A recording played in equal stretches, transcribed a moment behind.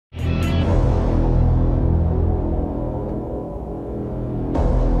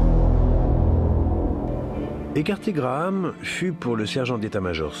Écarter Graham fut pour le sergent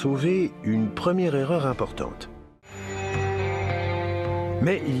d'état-major Sauvé une première erreur importante.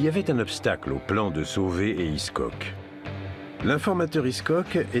 Mais il y avait un obstacle au plan de Sauvé et Hiscock. L'informateur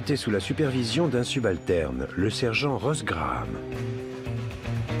Hiscock était sous la supervision d'un subalterne, le sergent Ross Graham.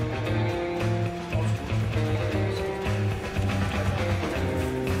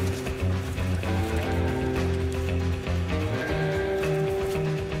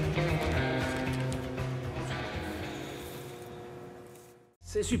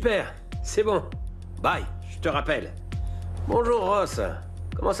 C'est super, c'est bon. Bye, je te rappelle. Bonjour Ross,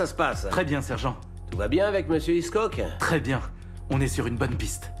 comment ça se passe? Très bien, sergent. Tout va bien avec Monsieur Hiscock? Très bien. On est sur une bonne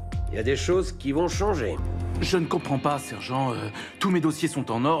piste. Il y a des choses qui vont changer. Je ne comprends pas, sergent. Tous mes dossiers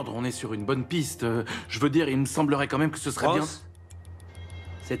sont en ordre, on est sur une bonne piste. Je veux dire, il me semblerait quand même que ce serait Ross, bien...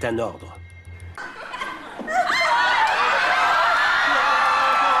 c'est un ordre.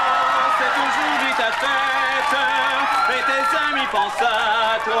 C'est aujourd'hui ta fête, et tes amis pensent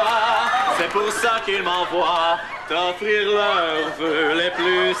à toi. C'est pour ça qu'ils m'envoient t'offrir leurs vœux les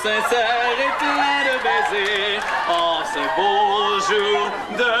plus sincères et pleins de baisers en ce beau jour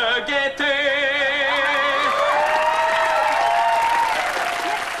de gaieté.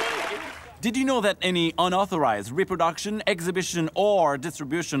 Did you know that any unauthorized reproduction, exhibition, or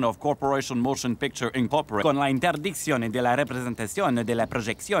distribution of Corporation Motion Picture Incorporated, con la interdiction de la représentation de la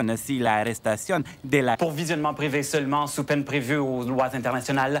projection, si la arrestation de la... Pour visionnement privé seulement, sous peine prévue aux lois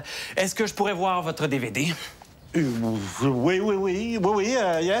internationales, est-ce que je pourrais voir votre DVD? Oui,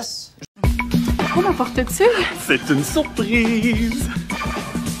 yes. Pourquoi m'apportes-tu? C'est une surprise.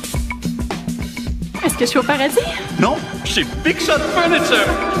 Est-ce que je suis au paradis? Non, chez Big Shot Furniture.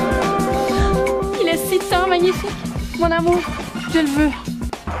 Il est si tant magnifique. Mon amour, je le veux.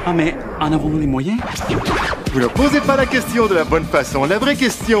 Ah, mais en avons-nous les moyens? Vous ne posez pas la question de la bonne façon. La vraie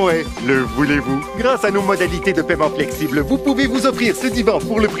question est, le voulez-vous? Grâce à nos modalités de paiement flexibles, vous pouvez vous offrir ce divan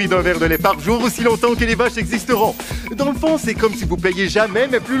pour le prix d'un verre de lait par jour aussi longtemps que les vaches existeront. Dans le fond, c'est comme si vous payiez jamais,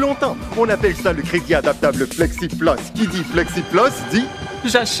 mais plus longtemps. On appelle ça le crédit adaptable Flexi Plus. Qui dit Flexi Plus dit...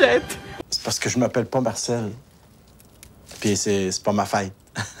 J'achète! C'est parce que je m'appelle pas Marcel. Puis c'est pas ma fête.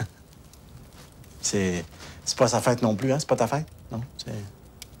 C'est pas sa fête non plus, hein? C'est pas ta fête? Non, c'est...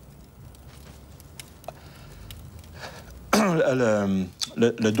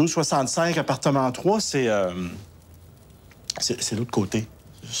 Le 1265, appartement 3, c'est l'autre côté.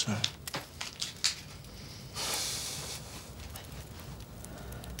 C'est ça.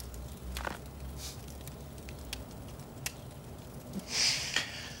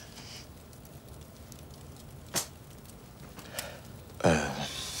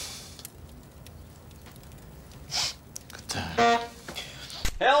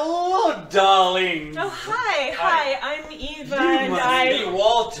 Hello, darling. Oh, hi, I'm Eva, You and must be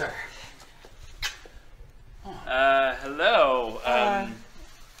Walter. Hello.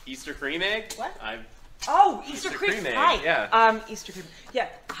 Easter cream egg? What? I'm Oh, Easter cream. egg. Hi. Yeah. Easter cream. Yeah.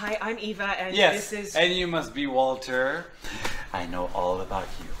 Hi, I'm Eva, and Yes. this is And you must be Walter. I know all about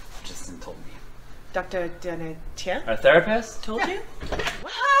you. Justin told me. Dr. Donatien. Our therapist? Told you?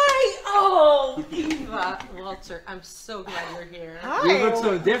 Hi. Oh, Eva, Walter. I'm so glad you're here. Hi. You look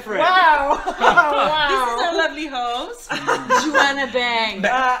so different. Wow. Wow. This is our lovely host, Joanna Bang.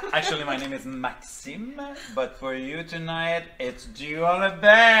 Actually, my name is Maxime, but for you tonight, it's Gianna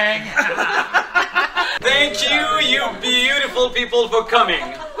Bang. Thank you, you beautiful people, for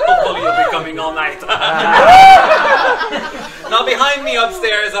coming. Hopefully you'll be coming all night. Now behind me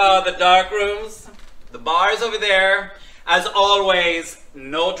upstairs are the dark rooms. The bar is over there. As always,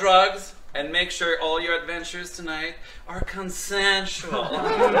 no drugs. And make sure all your adventures tonight are consensual.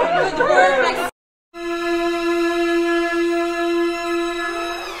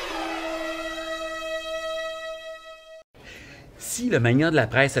 Si le magnat de la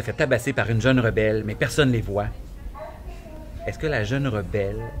presse se fait tabasser par une jeune rebelle, mais personne ne les voit, est-ce que la jeune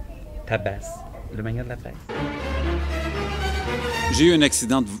rebelle tabasse le magnat de la presse? J'ai eu un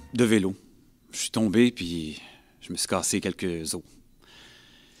accident de vélo. Je suis tombé, puis je me suis cassé quelques os.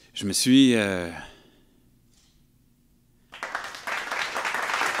 Je me suis...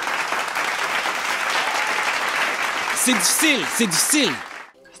 C'est difficile!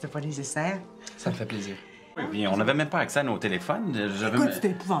 C'était pas nécessaire. Ça me fait plaisir. Oui, puis on n'avait même pas accès à nos téléphones. Écoute,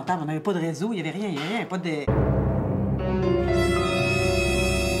 c'était épouvantable. On n'avait pas de réseau, il n'y avait rien, pas de...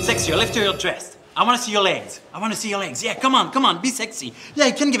 Sexy, lift your dress. I want to see your legs. Yeah, come on, be sexy. Yeah,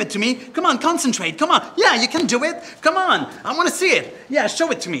 you can give it to me. Come on, concentrate. Come on. Yeah, you can do it. Come on, I want to see it. Yeah,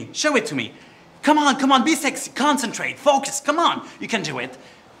 show it to me. Come on, be sexy. Concentrate, focus. Come on, you can do it.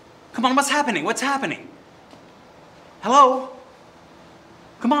 Come on, what's happening? Hello?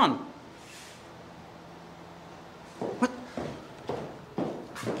 Come on.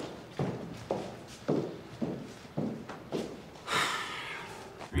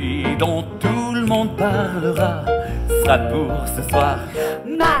 Puis dont tout le monde parlera sera pour ce soir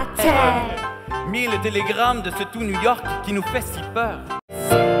Matin. 1000 télégrammes de ce tout New York qui nous fait si peur.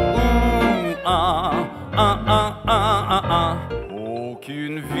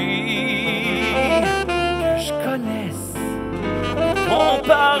 Aucune vie que je connaisse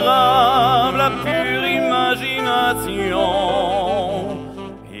comparable à pure imagination.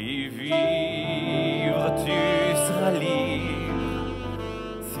 Et vivre, tu seras libre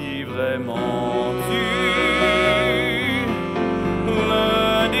si vraiment